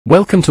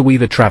Welcome to We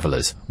the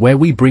Travelers, where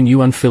we bring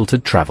you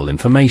unfiltered travel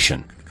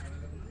information.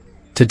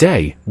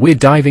 Today, we're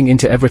diving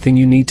into everything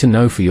you need to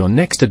know for your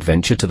next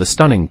adventure to the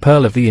stunning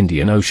pearl of the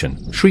Indian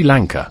Ocean, Sri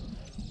Lanka.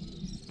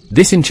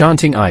 This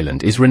enchanting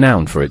island is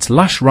renowned for its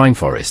lush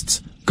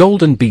rainforests,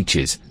 golden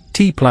beaches,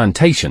 tea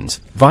plantations,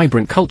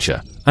 vibrant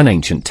culture, and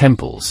ancient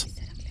temples.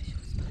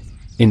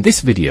 In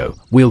this video,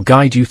 we'll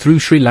guide you through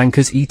Sri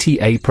Lanka's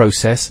ETA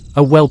process,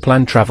 a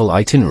well-planned travel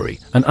itinerary,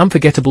 an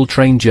unforgettable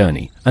train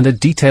journey, and a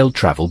detailed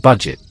travel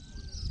budget.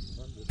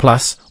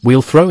 Plus,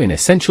 we'll throw in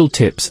essential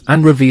tips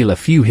and reveal a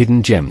few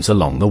hidden gems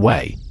along the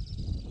way.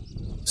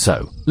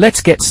 So,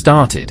 let's get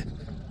started.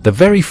 The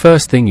very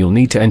first thing you'll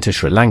need to enter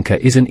Sri Lanka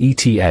is an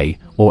ETA,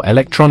 or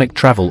Electronic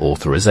Travel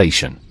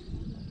Authorization.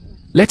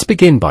 Let's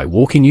begin by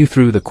walking you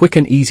through the quick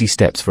and easy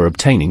steps for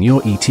obtaining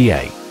your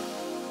ETA.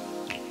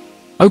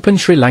 Open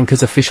Sri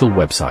Lanka's official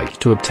website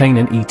to obtain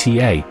an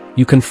ETA.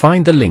 You can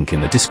find the link in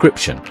the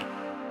description.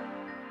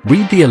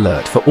 Read the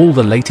alert for all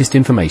the latest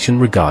information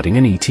regarding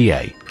an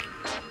ETA.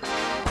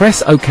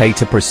 Press OK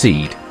to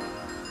proceed.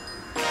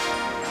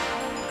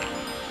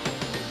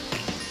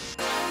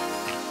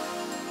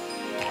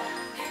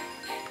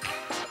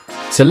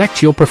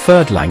 Select your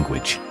preferred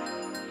language.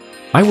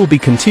 I will be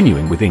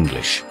continuing with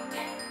English.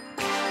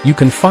 You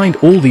can find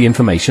all the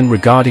information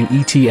regarding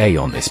ETA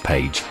on this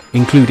page,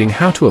 including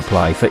how to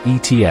apply for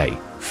ETA,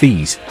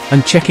 fees,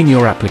 and checking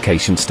your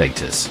application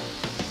status.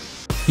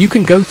 You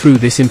can go through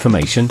this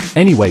information.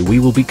 Anyway, we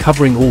will be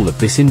covering all of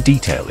this in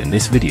detail in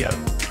this video.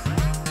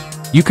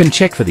 You can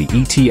check for the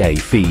ETA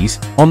fees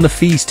on the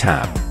Fees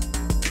tab.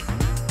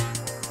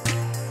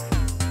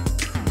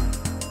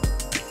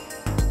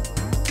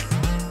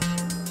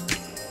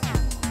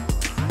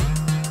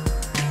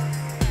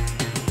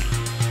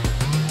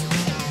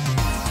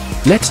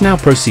 Let's now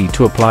proceed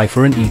to apply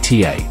for an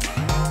ETA.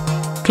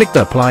 Click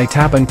the Apply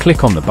tab and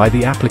click on the By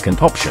the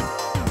Applicant option.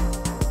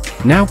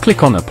 Now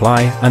click on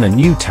Apply and a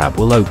new tab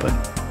will open.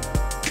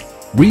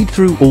 Read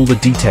through all the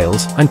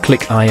details and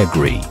click I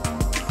agree.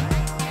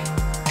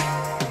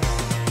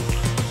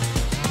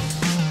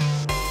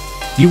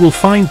 You will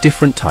find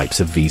different types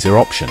of visa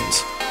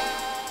options.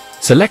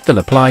 Select the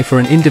Apply for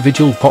an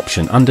Individual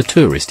option under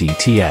Tourist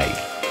ETA.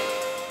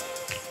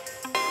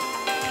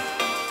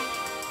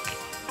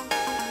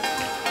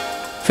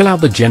 Fill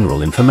out the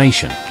general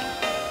information.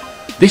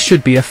 This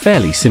should be a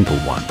fairly simple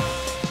one.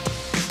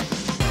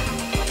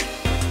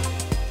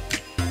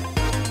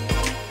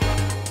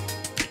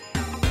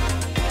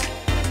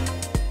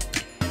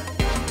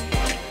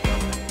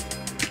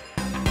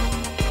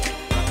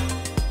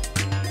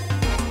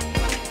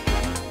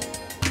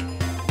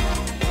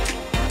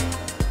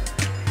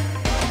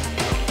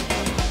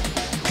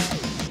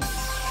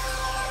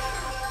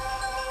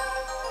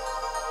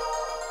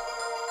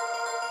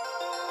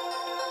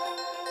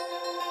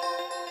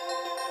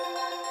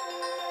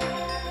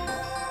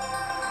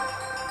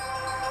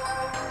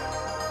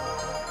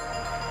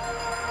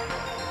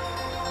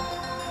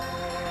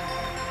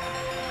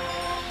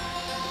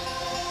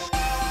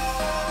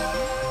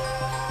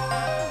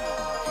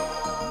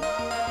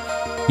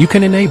 You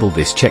can enable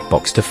this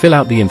checkbox to fill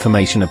out the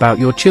information about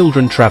your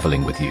children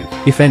traveling with you,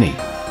 if any.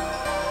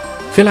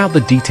 Fill out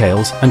the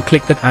details and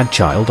click the Add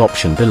Child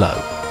option below.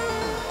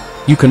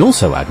 You can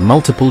also add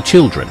multiple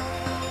children.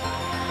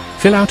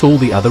 Fill out all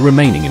the other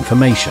remaining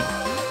information.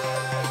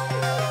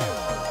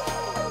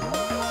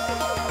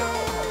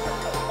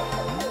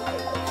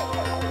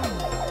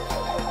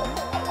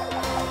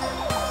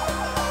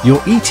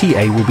 Your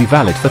ETA will be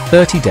valid for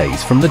 30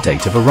 days from the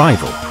date of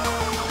arrival.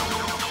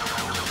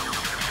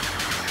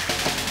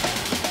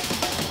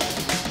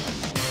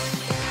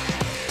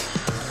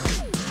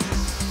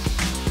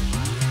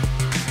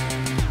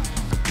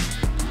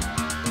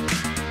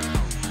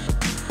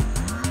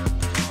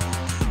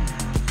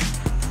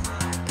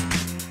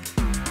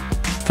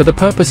 For the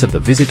purpose of the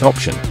Visit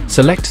option,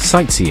 select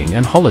Sightseeing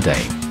and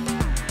Holidaying.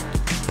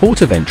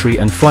 Port of entry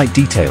and flight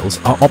details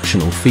are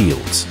optional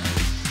fields.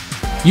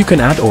 You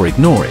can add or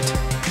ignore it.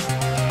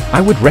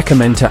 I would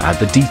recommend to add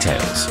the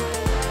details.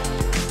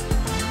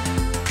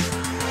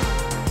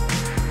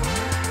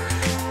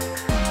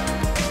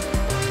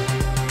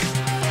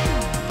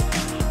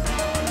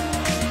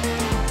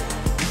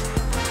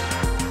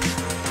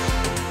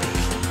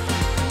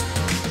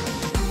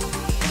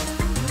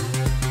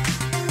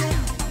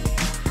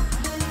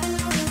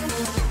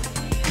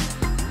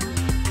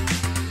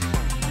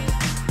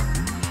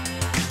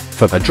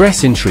 For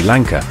address in Sri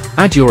Lanka,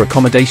 add your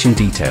accommodation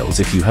details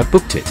if you have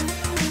booked it.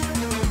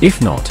 If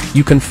not,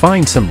 you can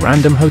find some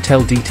random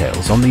hotel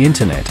details on the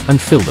internet and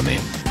fill them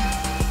in.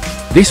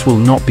 This will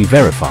not be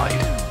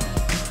verified.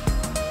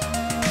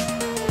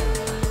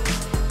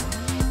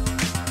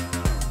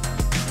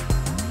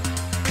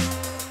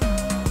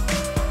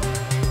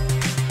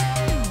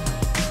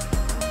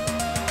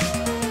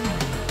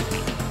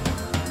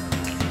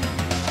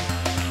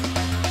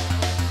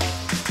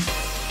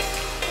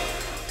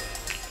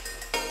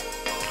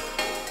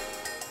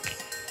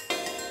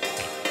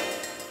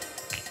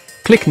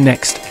 Click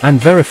Next and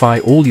verify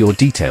all your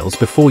details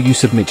before you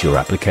submit your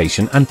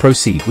application and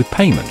proceed with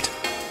payment.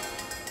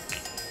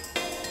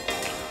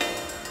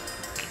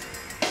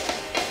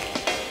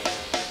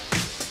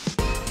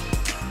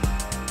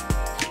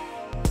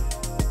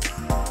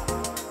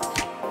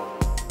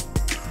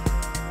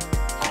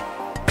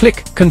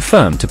 Click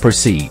Confirm to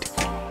proceed.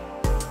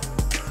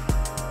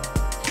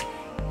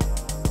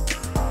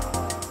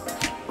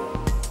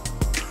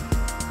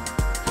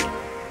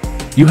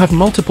 You have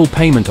multiple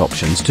payment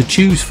options to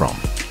choose from.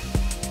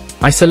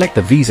 I select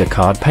the Visa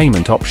card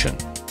payment option.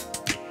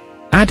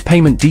 Add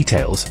payment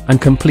details and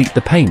complete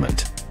the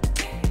payment.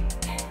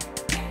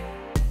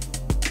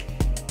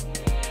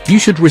 You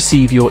should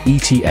receive your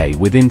ETA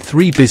within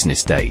 3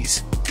 business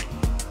days.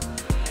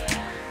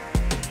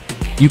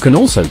 You can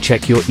also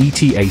check your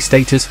ETA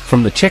status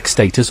from the Check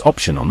Status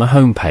option on the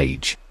home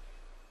page.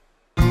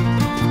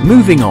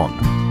 Moving on,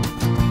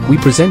 we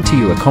present to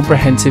you a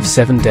comprehensive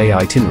 7-day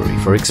itinerary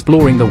for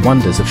exploring the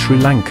wonders of Sri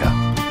Lanka.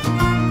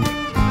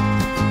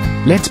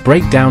 Let's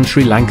break down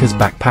Sri Lanka's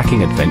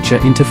backpacking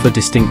adventure into 4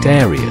 distinct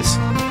areas.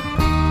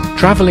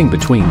 Traveling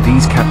between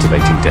these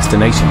captivating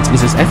destinations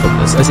is as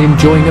effortless as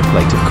enjoying a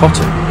plate of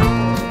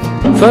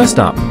cotton. First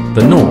up,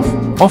 the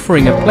north,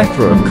 offering a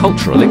plethora of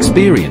cultural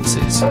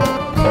experiences.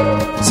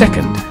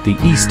 Second, the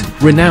east,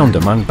 renowned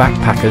among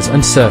backpackers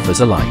and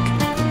surfers alike.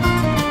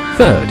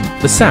 Third,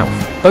 the south,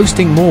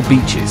 boasting more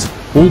beaches,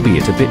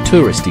 albeit a bit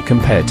touristy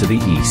compared to the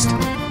east.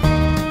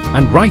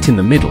 And right in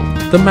the middle,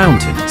 the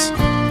mountains.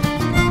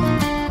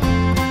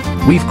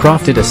 We've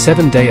crafted a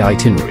 7-day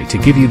itinerary to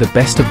give you the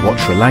best of what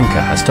Sri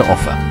Lanka has to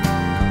offer.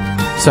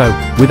 So,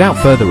 without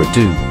further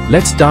ado,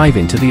 let's dive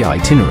into the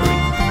itinerary.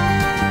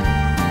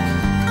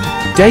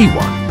 Day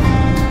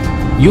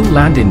 1. You'll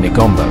land in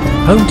Negombo,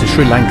 home to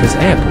Sri Lanka's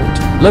airport,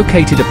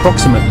 located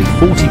approximately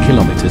 40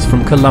 kilometers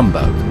from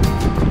Colombo.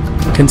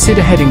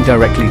 Consider heading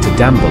directly to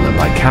Dambulla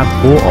by cab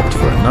or opt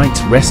for a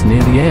night's rest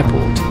near the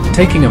airport,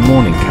 taking a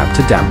morning cab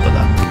to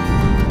Dambulla.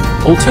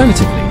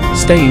 Alternatively,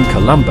 stay in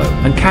Colombo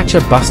and catch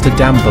a bus to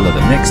Dambulla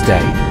the next day.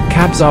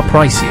 Cabs are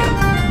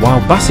pricier,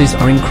 while buses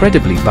are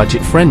incredibly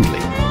budget-friendly.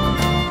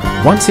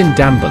 Once in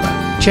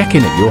Dambulla, check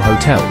in at your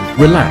hotel,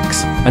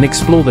 relax, and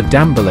explore the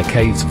Dambulla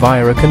caves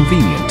via a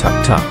convenient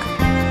tuk-tuk.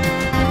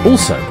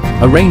 Also,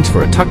 arrange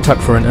for a tuk-tuk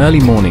for an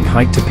early morning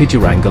hike to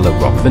Pijirangala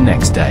Rock the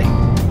next day.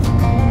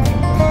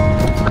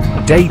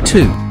 Day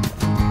 2.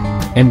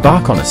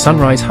 Embark on a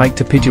sunrise hike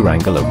to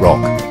Pijirangala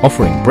Rock,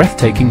 offering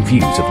breathtaking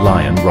views of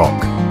Lion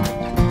Rock.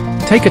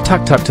 Take a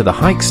tuk-tuk to the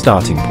hike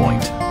starting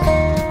point.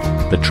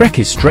 The trek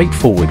is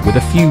straightforward with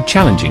a few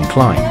challenging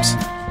climbs.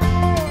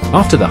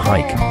 After the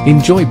hike,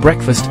 enjoy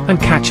breakfast and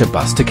catch a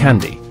bus to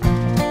Kandy.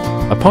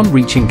 Upon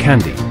reaching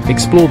Kandy,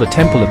 explore the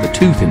Temple of the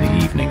Tooth in the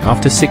evening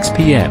after 6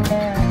 p.m.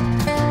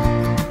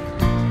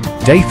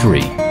 Day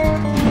 3.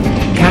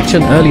 Catch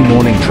an early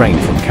morning train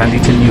from Kandy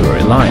to Nuwara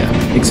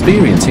Eliya,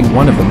 experiencing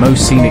one of the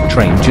most scenic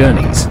train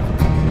journeys.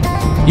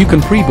 You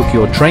can pre-book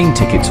your train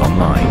tickets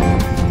online.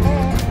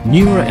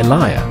 Nuwara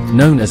Eliya,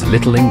 known as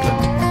Little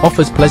England,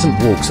 offers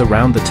pleasant walks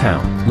around the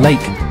town,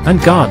 lake,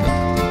 and garden.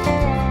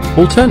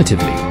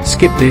 Alternatively,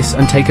 skip this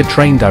and take a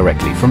train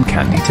directly from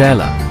Kandy to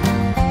Ella.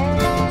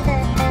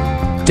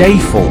 Day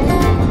 4.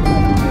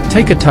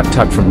 Take a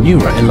tuk-tuk from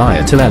Nuwara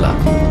Eliya to Ella.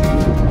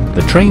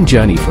 The train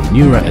journey from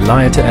Nuwara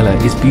Eliya to Ella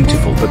is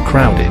beautiful but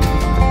crowded.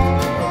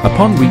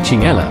 Upon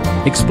reaching Ella,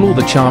 explore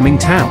the charming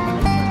town.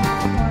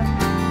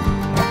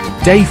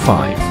 Day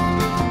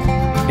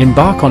 5.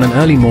 Embark on an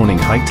early morning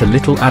hike to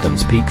Little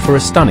Adams Peak for a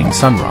stunning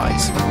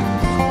sunrise.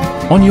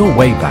 On your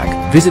way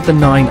back, visit the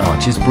 9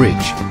 Arches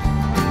Bridge.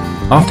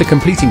 After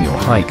completing your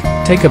hike,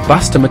 take a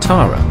bus to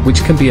Matara,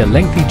 which can be a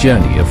lengthy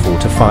journey of 4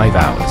 to 5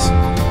 hours.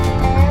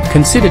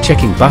 Consider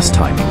checking bus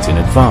timings in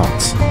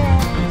advance.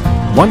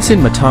 Once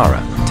in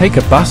Matara, take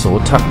a bus or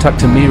tuk-tuk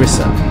to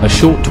Mirissa, a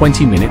short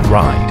 20-minute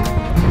ride.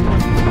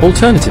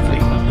 Alternatively,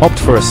 opt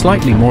for a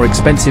slightly more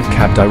expensive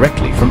cab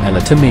directly from Ella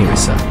to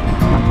Mirissa.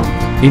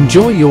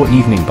 Enjoy your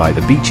evening by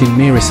the beach in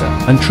Mirissa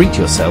and treat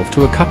yourself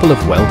to a couple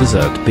of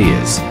well-deserved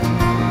beers.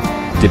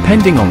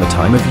 Depending on the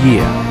time of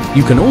year,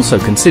 you can also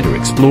consider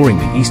exploring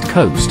the East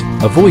Coast,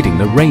 avoiding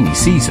the rainy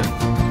season.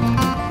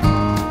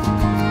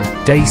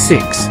 Day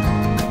 6.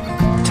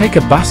 Take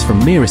a bus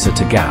from Mirissa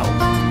to Gal.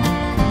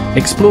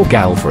 Explore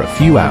Gal for a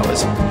few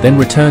hours, then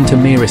return to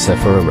Mirissa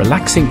for a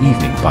relaxing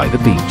evening by the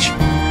beach.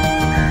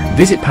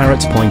 Visit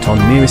Parrots Point on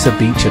Mirissa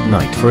Beach at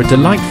night for a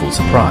delightful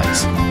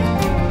surprise.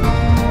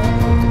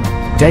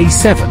 Day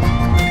 7.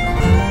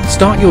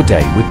 Start your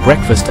day with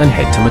breakfast and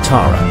head to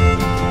Matara.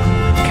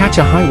 Catch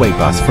a highway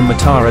bus from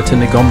Matara to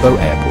Negombo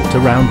Airport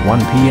around 1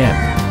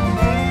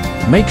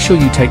 p.m. Make sure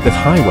you take the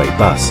highway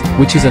bus,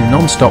 which is a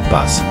non-stop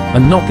bus,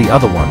 and not the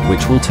other one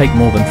which will take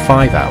more than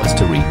 5 hours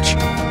to reach.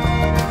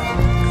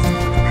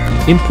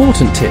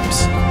 Important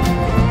tips.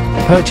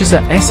 Purchase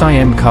a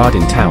SIM card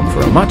in town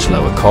for a much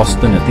lower cost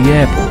than at the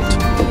airport.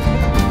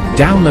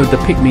 Download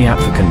the Pick-Me app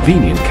for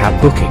convenient cab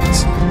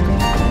bookings.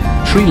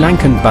 Sri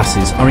Lankan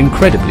buses are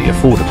incredibly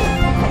affordable.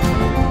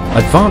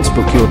 Advance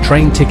book your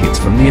train tickets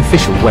from the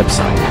official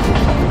website.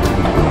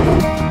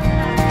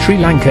 Sri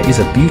Lanka is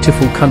a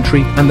beautiful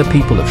country and the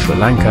people of Sri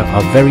Lanka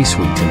are very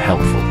sweet and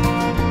helpful.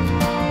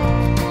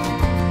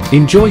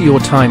 Enjoy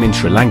your time in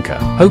Sri Lanka.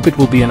 Hope it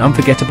will be an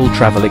unforgettable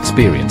travel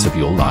experience of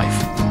your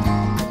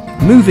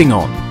life. Moving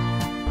on,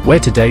 where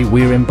today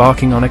we're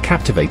embarking on a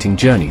captivating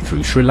journey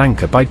through Sri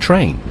Lanka by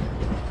train.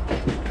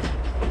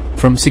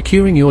 From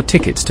securing your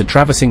tickets to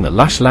traversing the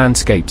lush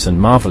landscapes and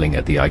marveling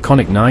at the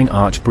iconic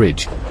Nine-Arch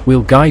Bridge,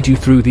 we'll guide you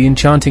through the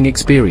enchanting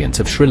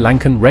experience of Sri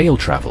Lankan rail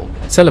travel,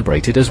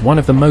 celebrated as one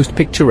of the most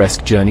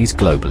picturesque journeys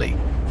globally.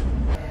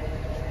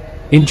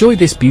 Enjoy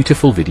this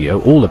beautiful video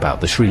all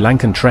about the Sri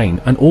Lankan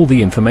train and all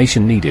the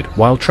information needed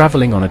while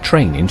traveling on a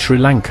train in Sri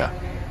Lanka.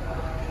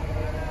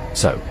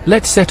 So,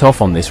 let's set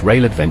off on this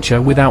rail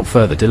adventure without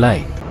further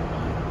delay.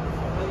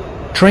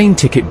 Train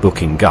Ticket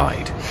Booking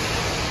Guide.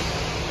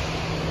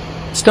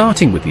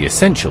 Starting with the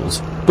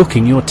essentials,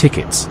 booking your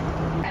tickets.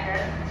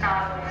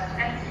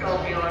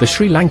 The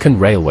Sri Lankan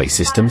railway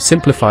system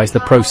simplifies the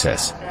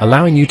process,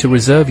 allowing you to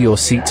reserve your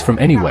seats from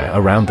anywhere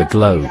around the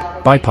globe,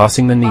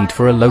 bypassing the need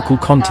for a local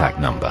contact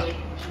number.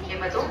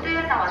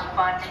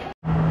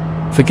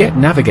 Forget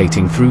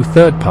navigating through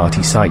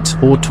third-party sites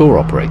or tour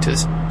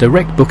operators.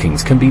 Direct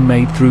bookings can be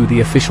made through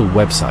the official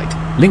website,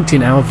 linked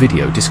in our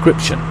video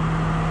description.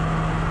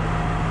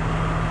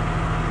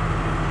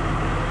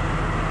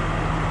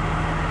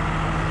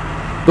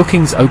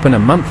 Bookings open a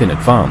month in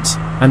advance,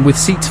 and with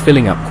seats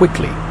filling up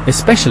quickly,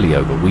 especially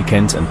over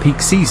weekends and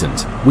peak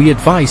seasons, we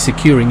advise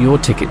securing your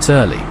tickets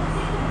early.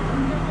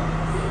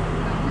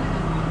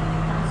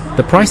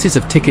 The prices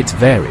of tickets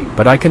vary,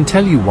 but I can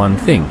tell you one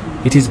thing,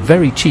 it is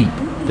very cheap,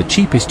 the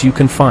cheapest you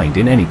can find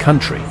in any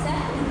country.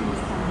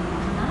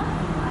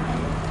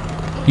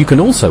 You can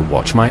also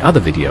watch my other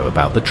video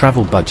about the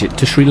travel budget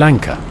to Sri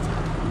Lanka.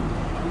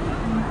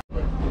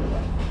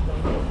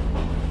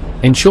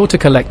 Ensure to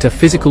collect a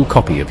physical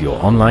copy of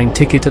your online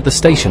ticket at the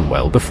station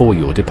well before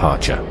your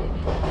departure.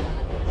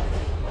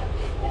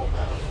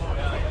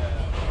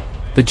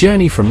 The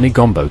journey from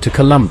Negombo to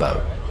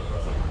Colombo.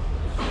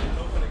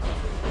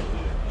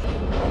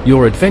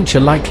 Your adventure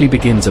likely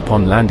begins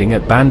upon landing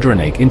at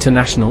Bandaranaike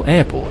International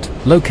Airport,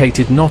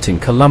 located not in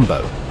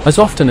Colombo, as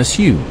often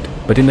assumed,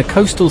 but in the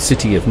coastal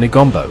city of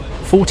Negombo,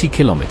 40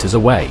 kilometers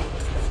away.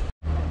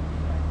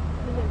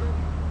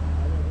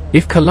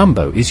 If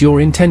Colombo is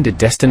your intended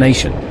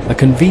destination, a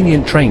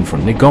convenient train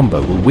from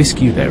Negombo will whisk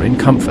you there in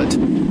comfort.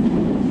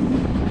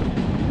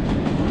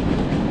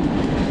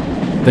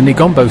 The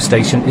Negombo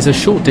station is a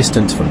short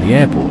distance from the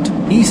airport,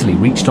 easily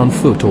reached on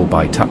foot or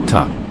by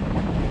tuk-tuk.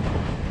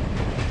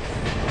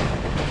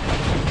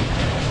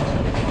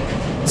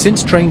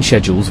 Since train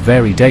schedules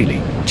vary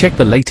daily, check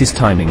the latest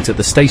timings at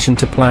the station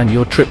to plan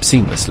your trip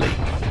seamlessly.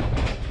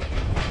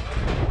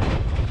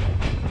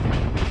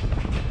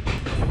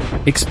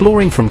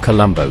 Exploring from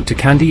Colombo to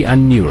Kandy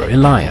and Nuwara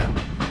Eliya.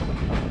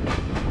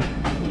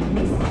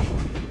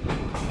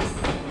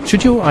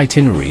 Should your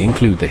itinerary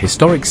include the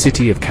historic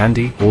city of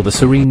Kandy or the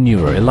serene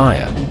Nuwara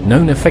Eliya,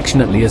 known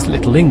affectionately as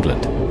Little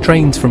England,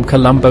 trains from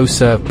Colombo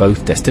serve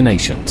both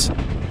destinations.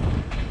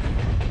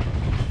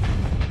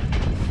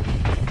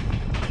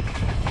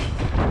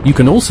 You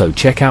can also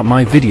check out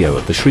my video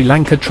of the Sri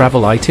Lanka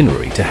travel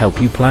itinerary to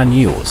help you plan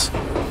yours.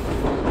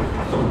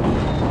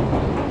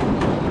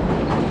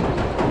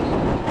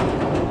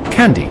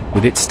 Kandy,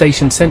 with its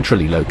station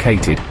centrally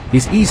located,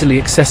 is easily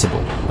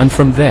accessible, and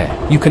from there,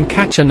 you can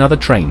catch another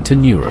train to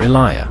Nuwara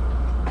Eliya.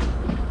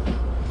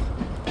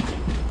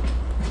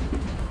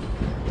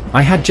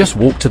 I had just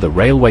walked to the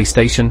railway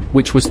station,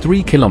 which was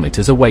 3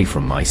 kilometers away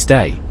from my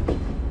stay.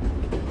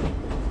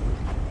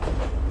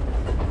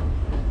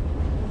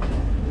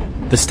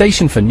 The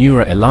station for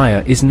Nuwara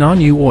Eliya is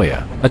Nanu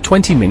Oya, a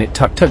 20-minute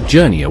tuk-tuk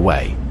journey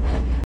away.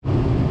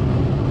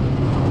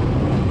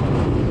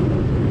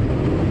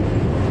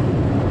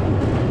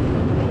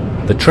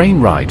 The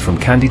train ride from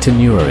Kandy to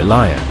Nuwara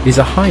Eliya is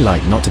a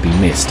highlight not to be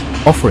missed,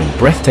 offering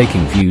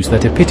breathtaking views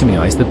that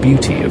epitomize the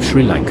beauty of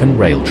Sri Lankan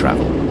rail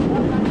travel.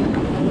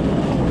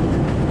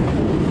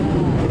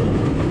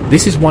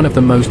 This is one of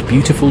the most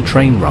beautiful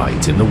train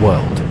rides in the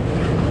world.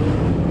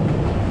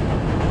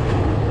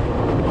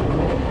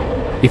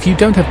 If you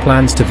don't have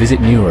plans to visit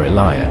Nuwara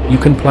Eliya, you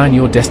can plan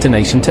your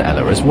destination to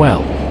Ella as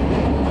well.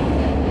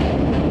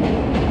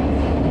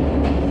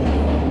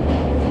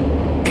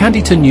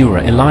 Kandy to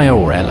Nuwara Eliya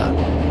or Ella.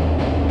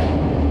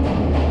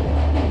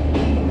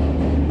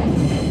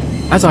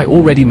 As I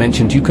already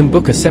mentioned, you can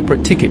book a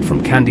separate ticket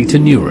from Kandy to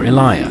Nuwara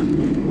Eliya.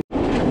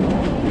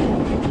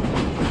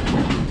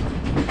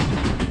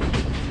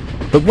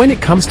 But when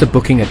it comes to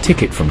booking a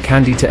ticket from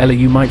Kandy to Ella,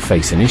 you might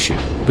face an issue,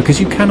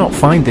 because you cannot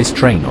find this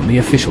train on the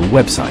official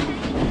website.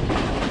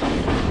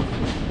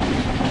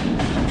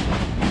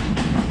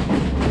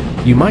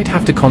 You might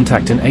have to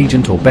contact an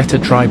agent or better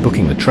try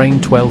booking the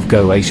Train 12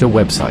 Go Asia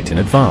website in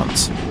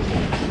advance.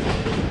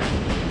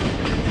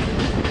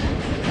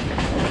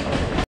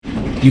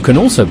 You can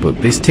also book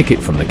this ticket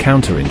from the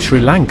counter in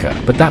Sri Lanka,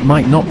 but that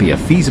might not be a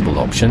feasible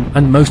option,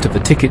 and most of the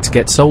tickets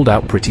get sold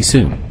out pretty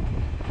soon.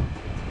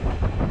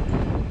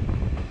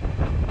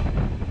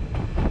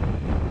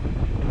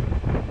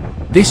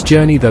 This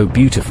journey, though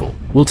beautiful,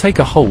 will take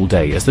a whole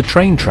day as the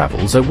train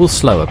travels at a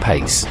slower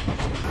pace.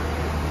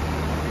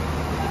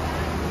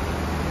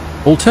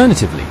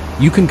 Alternatively,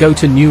 you can go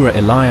to Nura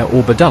Elia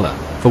or Badulla,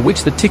 for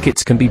which the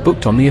tickets can be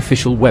booked on the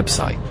official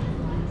website.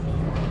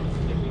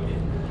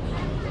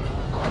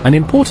 An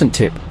important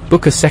tip: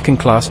 book a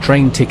second-class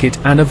train ticket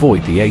and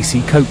avoid the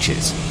AC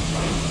coaches.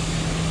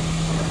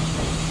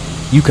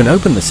 You can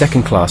open the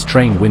second-class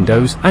train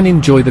windows and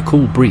enjoy the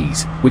cool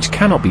breeze, which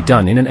cannot be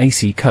done in an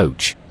AC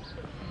coach.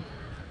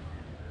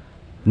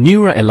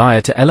 Nura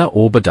Elia to Ella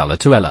or Badulla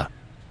to Ella.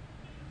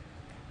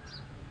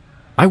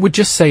 I would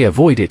just say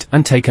avoid it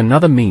and take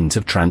another means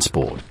of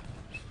transport.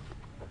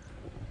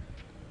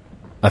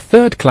 A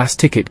third-class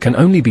ticket can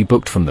only be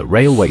booked from the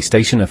railway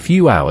station a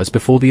few hours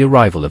before the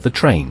arrival of the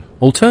train.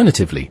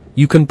 Alternatively,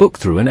 you can book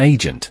through an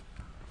agent.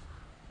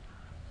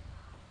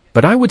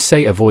 But I would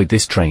say avoid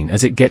this train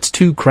as it gets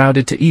too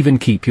crowded to even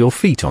keep your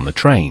feet on the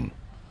train.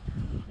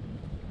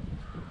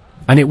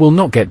 And it will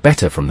not get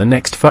better from the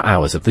next 4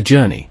 hours of the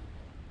journey.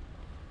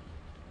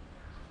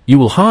 You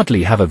will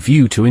hardly have a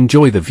view to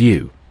enjoy the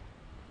view.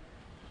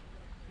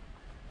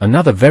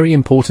 Another very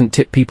important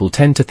tip: people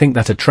tend to think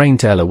that a train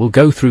to Ella will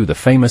go through the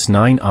famous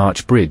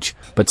 9-arch bridge,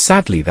 but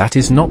sadly that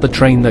is not the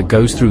train that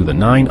goes through the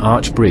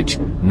 9-arch bridge.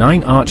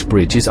 9-arch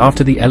bridge is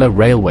after the Ella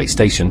railway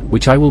station,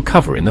 which I will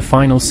cover in the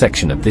final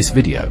section of this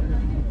video.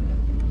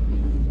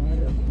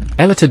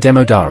 Ella to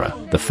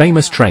Demodara, the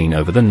famous train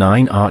over the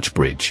 9-arch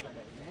bridge.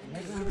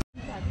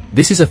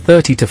 This is a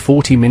 30 to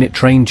 40 minute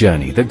train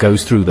journey that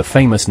goes through the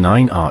famous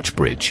 9-arch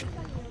bridge.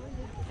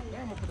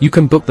 You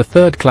can book the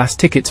third-class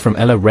tickets from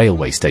Ella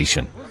railway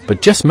station,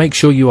 but just make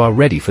sure you are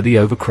ready for the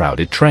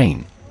overcrowded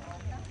train.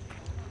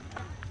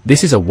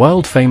 This is a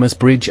world-famous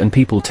bridge and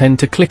people tend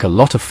to click a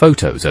lot of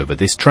photos over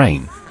this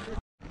train.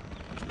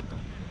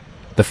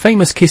 The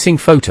famous kissing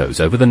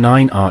photos over the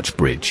 9-arch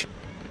bridge.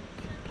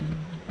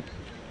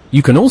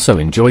 You can also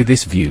enjoy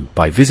this view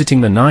by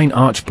visiting the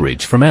 9-arch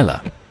bridge from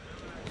Ella.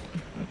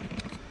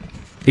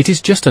 It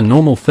is just a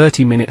normal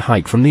 30-minute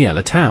hike from the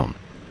Ella town.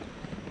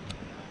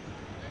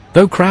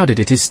 Though crowded,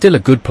 it is still a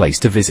good place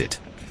to visit.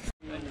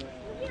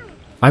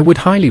 I would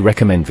highly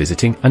recommend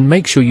visiting, and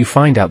make sure you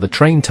find out the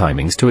train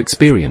timings to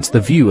experience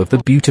the view of the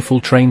beautiful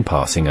train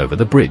passing over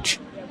the bridge.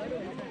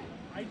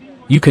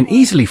 You can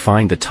easily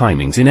find the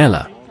timings in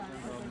Ella.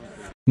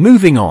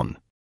 Moving on.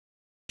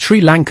 Sri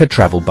Lanka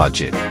travel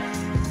budget.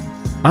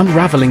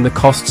 Unraveling the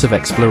costs of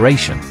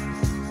exploration.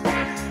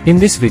 In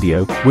this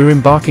video, we're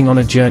embarking on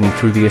a journey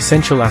through the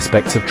essential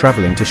aspects of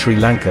traveling to Sri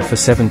Lanka for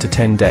 7 to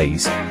 10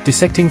 days,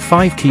 dissecting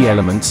 5 key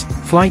elements: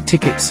 flight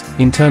tickets,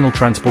 internal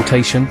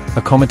transportation,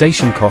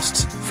 accommodation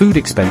costs, food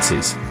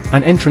expenses,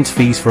 and entrance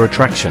fees for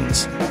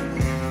attractions.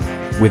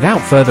 Without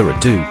further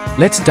ado,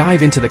 let's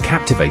dive into the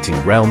captivating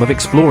realm of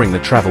exploring the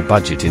travel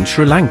budget in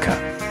Sri Lanka.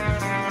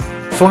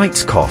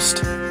 Flights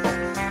cost.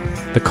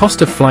 The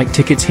cost of flight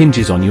tickets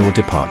hinges on your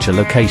departure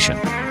location.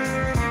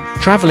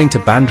 Traveling to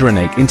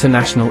Bandaranaike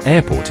International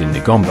Airport in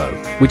Negombo,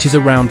 which is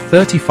around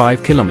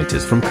 35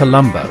 kilometers from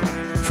Colombo.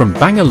 From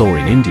Bangalore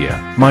in India,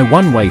 my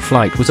one-way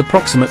flight was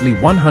approximately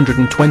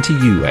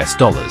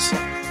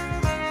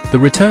 $120. The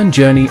return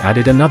journey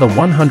added another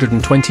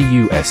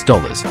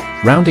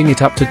 $120, rounding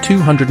it up to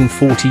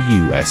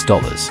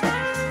 $240.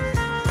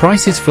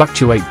 Prices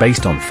fluctuate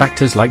based on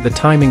factors like the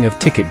timing of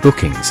ticket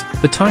bookings,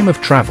 the time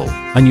of travel,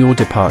 and your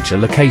departure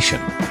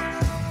location.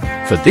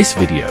 For this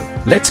video,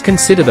 let's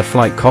consider the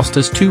flight cost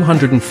as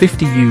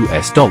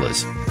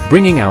 $250,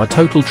 bringing our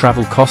total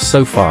travel cost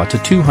so far to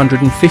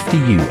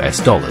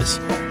 $250.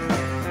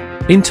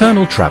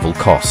 Internal travel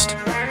cost.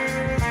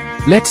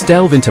 Let's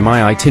delve into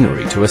my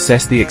itinerary to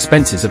assess the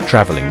expenses of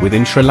traveling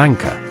within Sri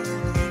Lanka.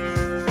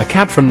 A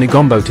cab from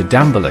Negombo to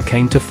Dambulla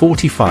came to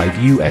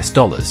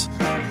 $45.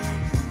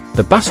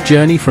 The bus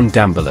journey from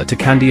Dambulla to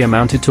Kandy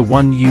amounted to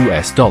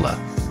 $1.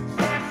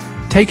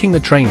 Taking the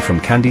train from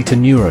Kandy to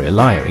Nura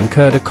Elia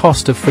incurred a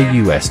cost of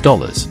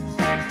 $4.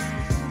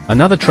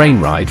 Another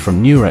train ride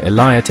from Nura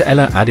Elia to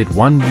Ella added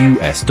 $1.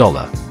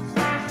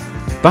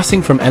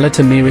 Busing from Ella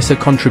to Mirissa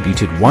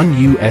contributed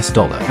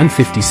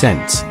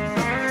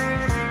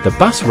 $1.50. The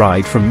bus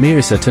ride from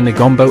Mirissa to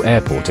Negombo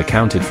Airport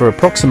accounted for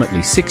approximately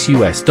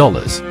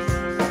 $6.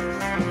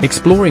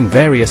 Exploring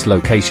various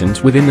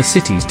locations within the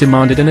cities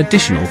demanded an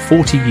additional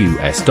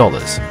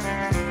 $40.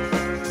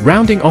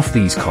 Rounding off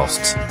these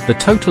costs, the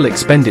total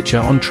expenditure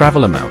on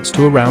travel amounts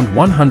to around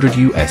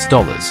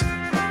 $100.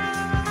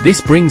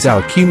 This brings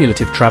our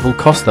cumulative travel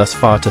cost thus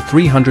far to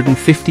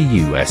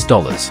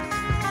 $350.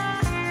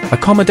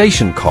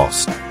 Accommodation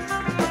cost.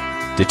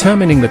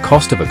 Determining the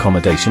cost of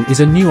accommodation is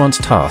a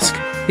nuanced task,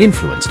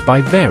 influenced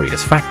by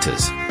various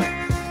factors.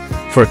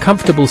 For a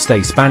comfortable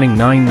stay spanning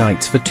 9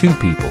 nights for 2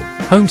 people,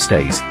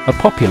 homestays, a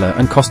popular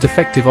and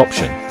cost-effective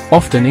option,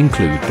 often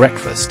include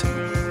breakfast.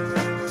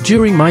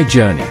 During my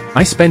journey,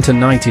 I spent a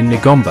night in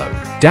Negombo,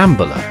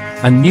 Dambulla,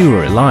 and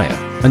Nura Elia,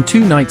 and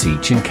 2 nights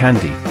each in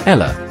Kandy,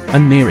 Ella,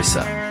 and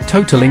Mirissa,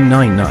 totaling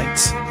 9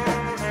 nights.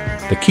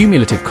 The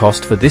cumulative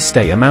cost for this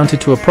stay amounted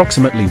to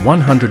approximately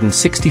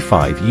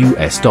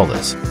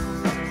 $165.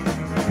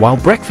 while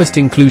breakfast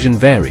inclusion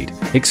varied.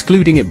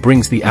 Excluding it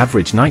brings the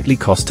average nightly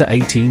cost to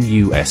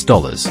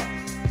 $18.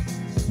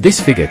 This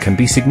figure can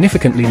be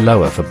significantly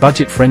lower for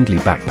budget-friendly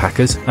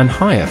backpackers and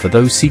higher for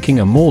those seeking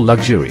a more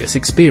luxurious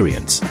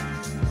experience.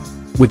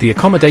 With the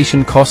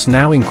accommodation costs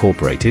now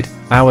incorporated,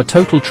 our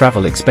total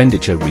travel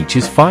expenditure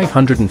reaches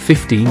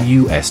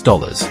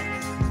 $515.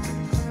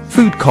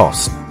 Food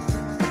costs.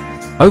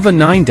 Over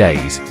 9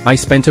 days, I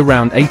spent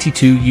around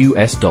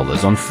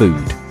 $82 on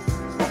food.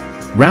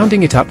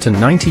 Rounding it up to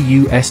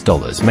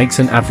 $90 makes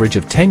an average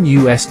of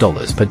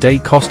 $10 per day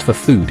cost for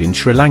food in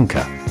Sri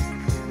Lanka.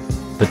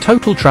 The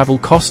total travel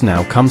cost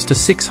now comes to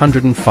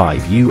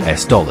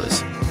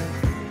 $605.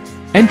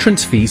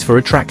 Entrance fees for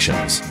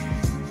attractions.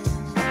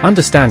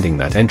 Understanding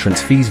that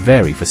entrance fees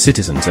vary for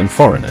citizens and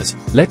foreigners,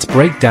 let's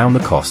break down the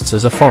costs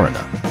as a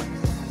foreigner.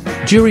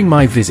 During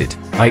my visit,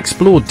 I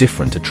explored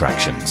different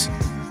attractions.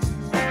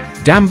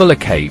 Dambula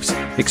Caves,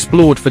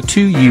 explored for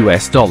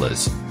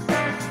 $2.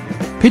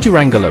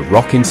 Pidurangala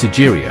Rock in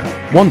Sigiriya,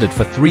 wandered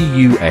for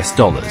 $3.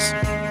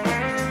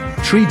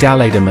 Sri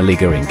Dalada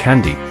Maliga in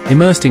Kandy,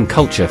 immersed in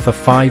culture for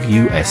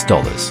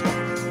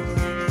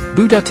 $5.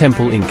 Buddha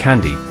Temple in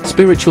Kandy,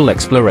 spiritual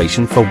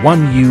exploration for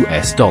 $1.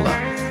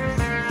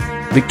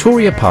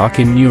 Victoria Park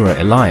in Nura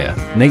Elia,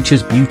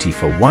 nature's beauty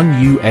for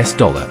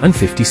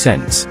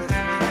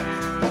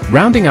 $1.50.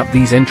 Rounding up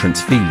these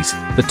entrance fees,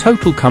 the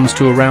total comes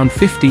to around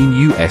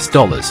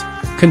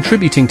 $15,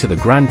 contributing to the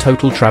grand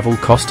total travel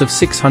cost of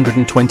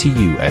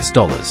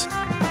 $620.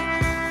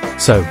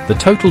 So, the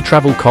total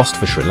travel cost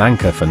for Sri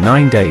Lanka for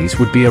 9 days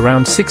would be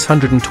around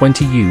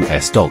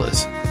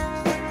 $620.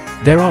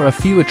 There are a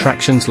few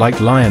attractions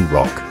like Lion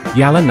Rock,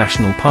 Yala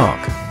National Park,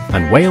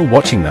 and whale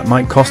watching that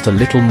might cost a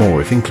little more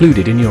if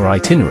included in your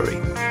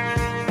itinerary.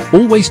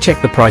 Always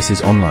check the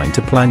prices online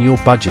to plan your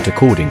budget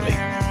accordingly.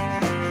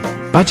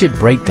 Budget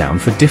breakdown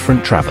for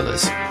different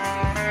travelers.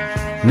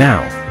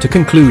 Now, to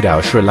conclude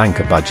our Sri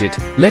Lanka budget,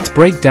 let's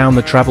break down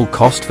the travel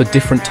cost for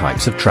different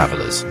types of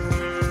travelers.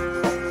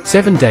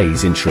 7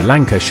 days in Sri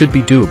Lanka should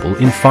be doable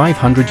in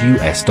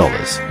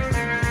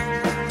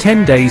 $500.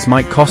 10 days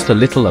might cost a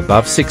little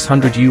above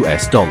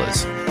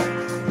 $600.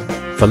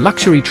 For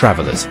luxury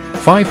travelers,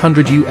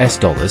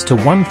 $500 to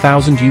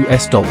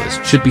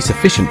 $1,000 should be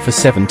sufficient for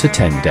 7 to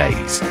 10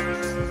 days.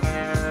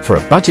 For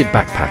a budget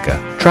backpacker,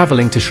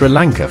 traveling to Sri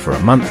Lanka for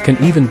a month can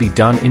even be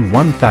done in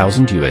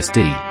 $1,000.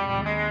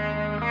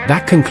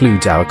 That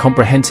concludes our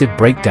comprehensive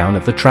breakdown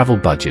of the travel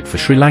budget for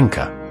Sri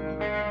Lanka.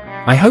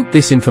 I hope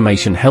this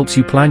information helps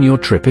you plan your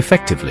trip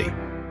effectively.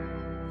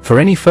 For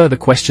any further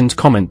questions,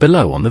 comment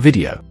below on the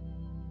video.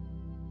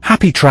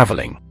 Happy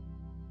traveling!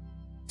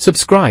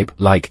 Subscribe,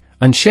 like,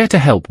 and share to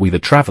help we the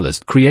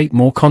travelers create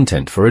more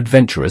content for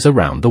adventurers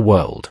around the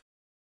world.